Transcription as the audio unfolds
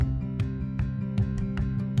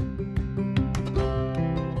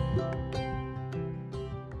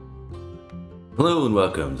Hello and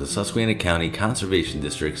welcome to Susquehanna County Conservation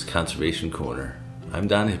District's Conservation Corner. I'm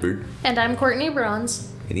Don Hibbard. And I'm Courtney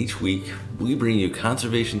Bruns. And each week, we bring you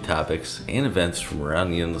conservation topics and events from around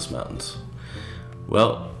the Endless Mountains.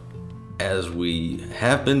 Well, as we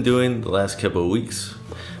have been doing the last couple of weeks,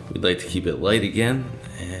 we'd like to keep it light again.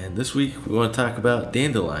 And this week, we want to talk about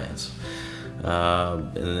dandelions. In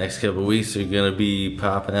the next couple of weeks, they're going to be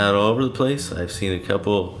popping out all over the place. I've seen a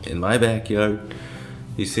couple in my backyard.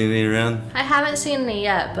 You seen any around? I haven't seen any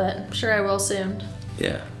yet, but I'm sure I will soon.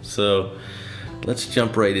 Yeah, so let's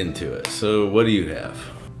jump right into it. So what do you have?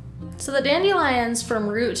 So the dandelions from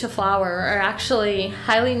root to flower are actually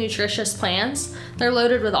highly nutritious plants. They're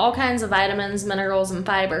loaded with all kinds of vitamins, minerals, and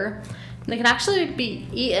fiber. They can actually be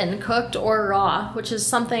eaten, cooked, or raw, which is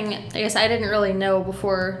something I guess I didn't really know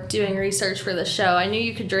before doing research for this show. I knew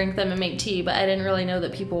you could drink them and make tea, but I didn't really know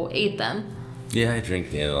that people ate them. Yeah, I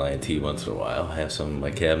drink dandelion tea once in a while. I have some in my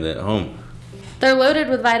cabinet at home. They're loaded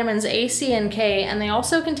with vitamins A, C, and K, and they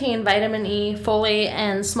also contain vitamin E, folate,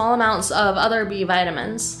 and small amounts of other B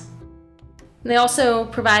vitamins. They also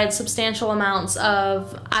provide substantial amounts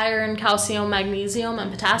of iron, calcium, magnesium, and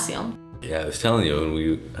potassium. Yeah, I was telling you when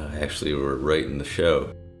we actually were writing the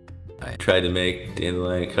show, I tried to make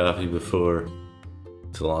dandelion coffee before.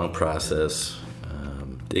 It's a long process.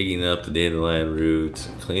 Digging up the dandelion roots,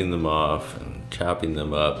 cleaning them off, and chopping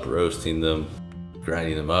them up, roasting them,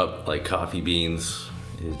 grinding them up like coffee beans.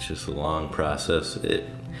 It's just a long process. It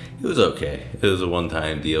was okay. It was a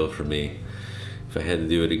one-time deal for me. If I had to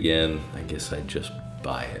do it again, I guess I'd just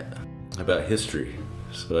buy it. How about history?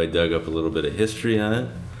 So I dug up a little bit of history on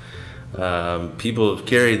it. People have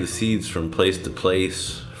carried the seeds from place to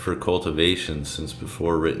place for cultivation since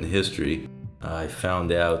before written history. I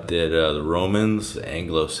found out that the Romans, the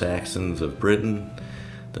Anglo-Saxons of Britain,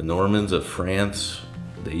 the Normans of France,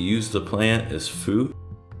 they used the plant as food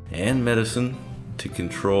and medicine to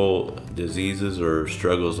control diseases or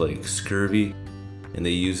struggles like scurvy, and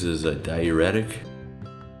they used it as a diuretic.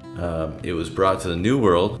 It was brought to the New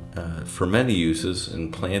World for many uses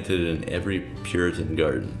and planted in every Puritan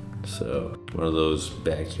garden. So one of those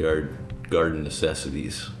backyard garden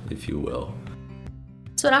necessities, if you will.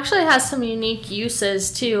 So it actually has some unique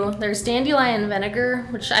uses too. There's dandelion vinegar,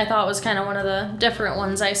 which I thought was kind of one of the different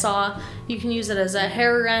ones I saw. You can use it as a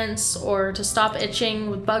hair rinse or to stop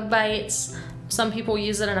itching with bug bites. Some people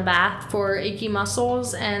use it in a bath for achy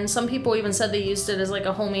muscles, and some people even said they used it as like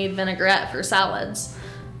a homemade vinaigrette for salads.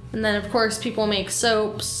 And then of course people make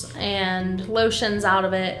soaps and lotions out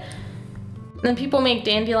of it. And then people make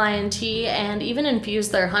dandelion tea and even infuse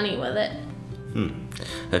their honey with it.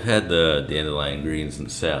 I've had the dandelion greens in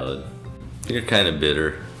salad. They're kind of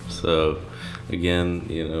bitter, so again,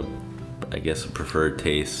 I guess a preferred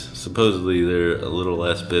taste. Supposedly they're a little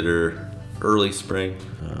less bitter early spring.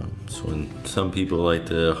 So when some people like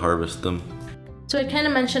to harvest them. So I kind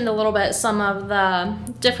of mentioned a little bit some of the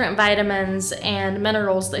different vitamins and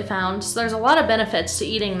minerals they found. So there's a lot of benefits to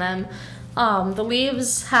eating them. The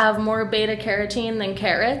leaves have more beta carotene than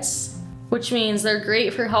carrots, which means they're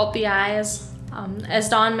great for healthy eyes. As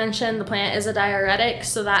Dawn mentioned, the plant is a diuretic,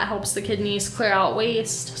 so that helps the kidneys clear out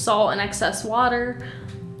waste, salt, and excess water.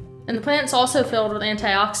 And the plant's also filled with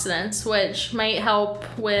antioxidants, which might help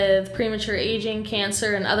with premature aging,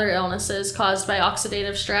 cancer, and other illnesses caused by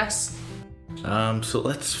oxidative stress. So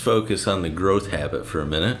let's focus on the growth habit for a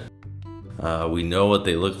minute. We know what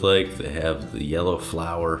they look like. They have the yellow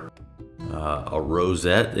flower, a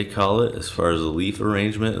rosette they call it as far as the leaf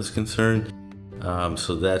arrangement is concerned.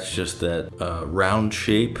 So that's just that round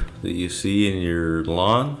shape that you see in your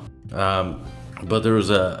lawn. But there was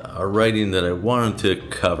a writing that I wanted to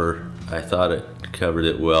cover. I thought it covered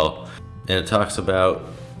it well. And it talks about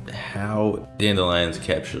how dandelions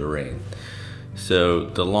capture the rain. So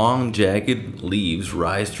the long, jagged leaves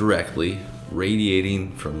rise directly,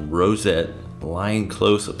 radiating from rosette, lying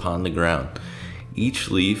close upon the ground. Each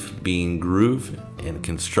leaf being grooved and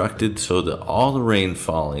constructed so that all the rain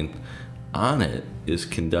falling on it is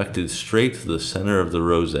conducted straight to the center of the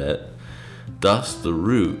rosette, thus the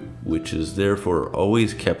root, which is therefore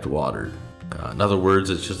always kept watered. In other words,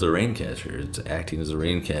 it's just a rain catcher. It's acting as a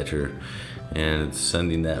rain catcher, and it's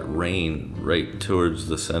sending that rain right towards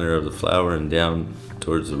the center of the flower and down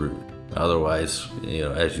towards the root. Otherwise,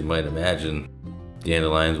 as you might imagine,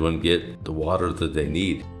 dandelions wouldn't get the water that they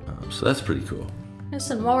need. So that's pretty cool. Yes,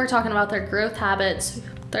 and while we're talking about their growth habits,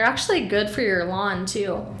 they're actually good for your lawn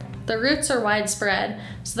too. The roots are widespread,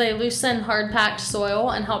 so they loosen hard-packed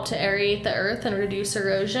soil and help to aerate the earth and reduce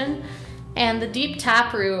erosion. And the deep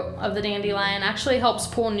taproot of the dandelion actually helps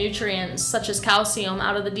pull nutrients such as calcium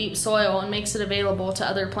out of the deep soil and makes it available to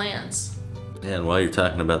other plants. And while you're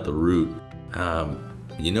talking about the root,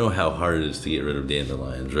 You know how hard it is to get rid of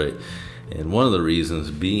dandelions, right? And one of the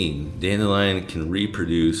reasons being dandelion can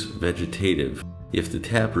reproduce vegetative if the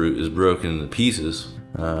taproot is broken into pieces.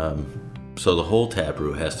 So the whole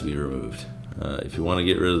taproot has to be removed. If you want to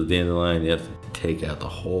get rid of the dandelion, you have to take out the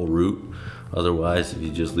whole root. Otherwise, if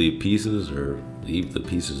you just leave pieces or leave the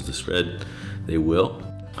pieces to spread, they will.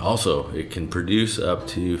 Also, it can produce up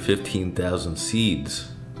to 15,000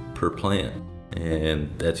 seeds per plant, and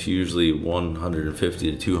that's usually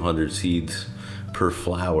 150 to 200 seeds per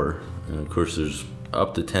flower. And of course, there's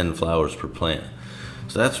up to 10 flowers per plant.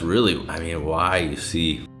 So that's really, why you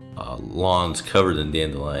see lawns covered in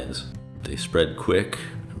dandelions. They spread quick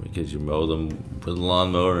because you mow them with a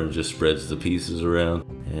lawnmower and it just spreads the pieces around,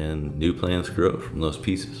 and new plants grow from those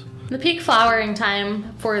pieces. The peak flowering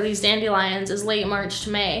time for these dandelions is late March to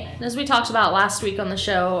May. And as we talked about last week on the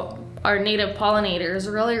show, our native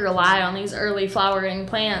pollinators really rely on these early flowering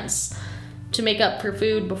plants to make up for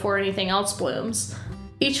food before anything else blooms.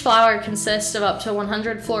 Each flower consists of up to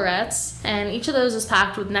 100 florets, and each of those is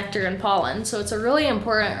packed with nectar and pollen, so it's a really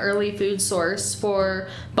important early food source for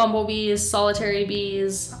bumblebees, solitary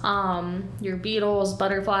bees, your beetles,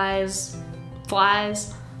 butterflies,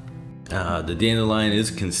 flies. The dandelion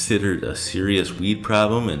is considered a serious weed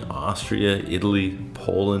problem in Austria, Italy,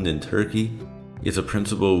 Poland, and Turkey. It's a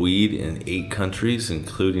principal weed in 8 countries,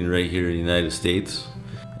 including right here in the United States,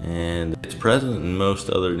 and it's present in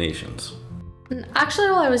most other nations. Actually,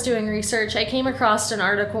 while I was doing research, I came across an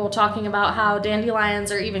article talking about how dandelions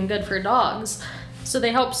are even good for dogs. So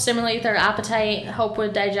they help stimulate their appetite, help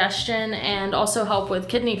with digestion, and also help with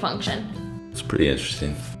kidney function. It's pretty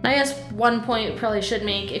interesting. I guess one point we probably should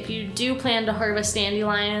make, if you do plan to harvest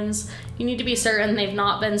dandelions, you need to be certain they've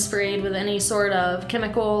not been sprayed with any sort of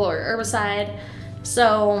chemical or herbicide.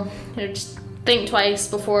 So just think twice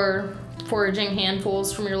before foraging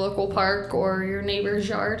handfuls from your local park or your neighbor's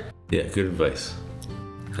yard. Yeah, good advice.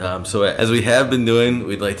 So as we have been doing,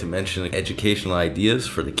 we'd like to mention educational ideas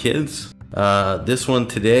for the kids. This one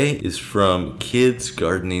today is from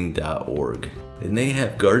kidsgardening.org. And they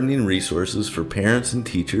have gardening resources for parents and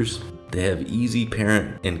teachers. They have easy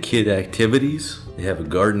parent and kid activities. They have a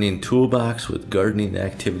gardening toolbox with gardening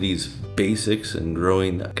activities, basics, and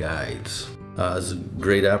growing guides. It's a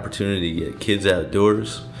great opportunity to get kids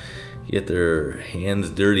outdoors, get their hands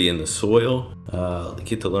dirty in the soil,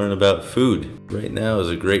 get to learn about food. Right now is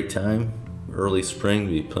a great time, early spring,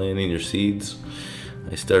 to be planting your seeds.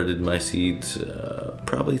 I started my seeds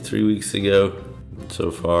probably 3 weeks ago. So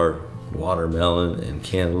far, watermelon and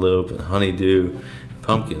cantaloupe and honeydew.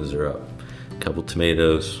 Pumpkins are up. A couple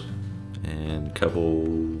tomatoes and a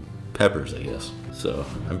couple peppers, I guess. So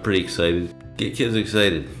I'm pretty excited. Get kids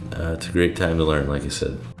excited. It's a great time to learn, like I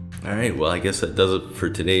said. All right, well, I guess that does it for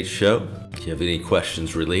today's show. If you have any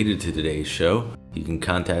questions related to today's show, you can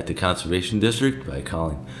contact the Conservation District by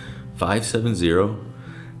calling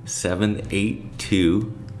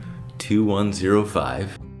 570-782-2105.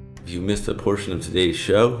 If you missed a portion of today's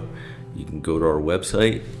show, you can go to our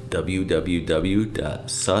website,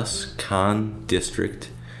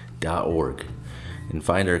 www.suscondistrict.org, and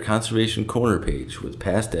find our Conservation Corner page with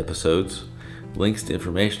past episodes, links to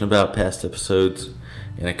information about past episodes,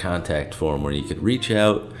 and a contact form where you can reach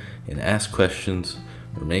out and ask questions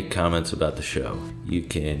or make comments about the show. You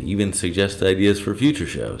can even suggest ideas for future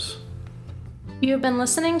shows. You have been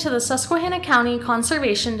listening to the Susquehanna County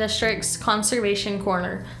Conservation District's Conservation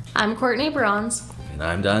Corner. I'm Courtney Bronze. And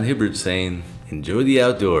I'm Don Hibbert saying, enjoy the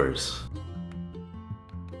outdoors.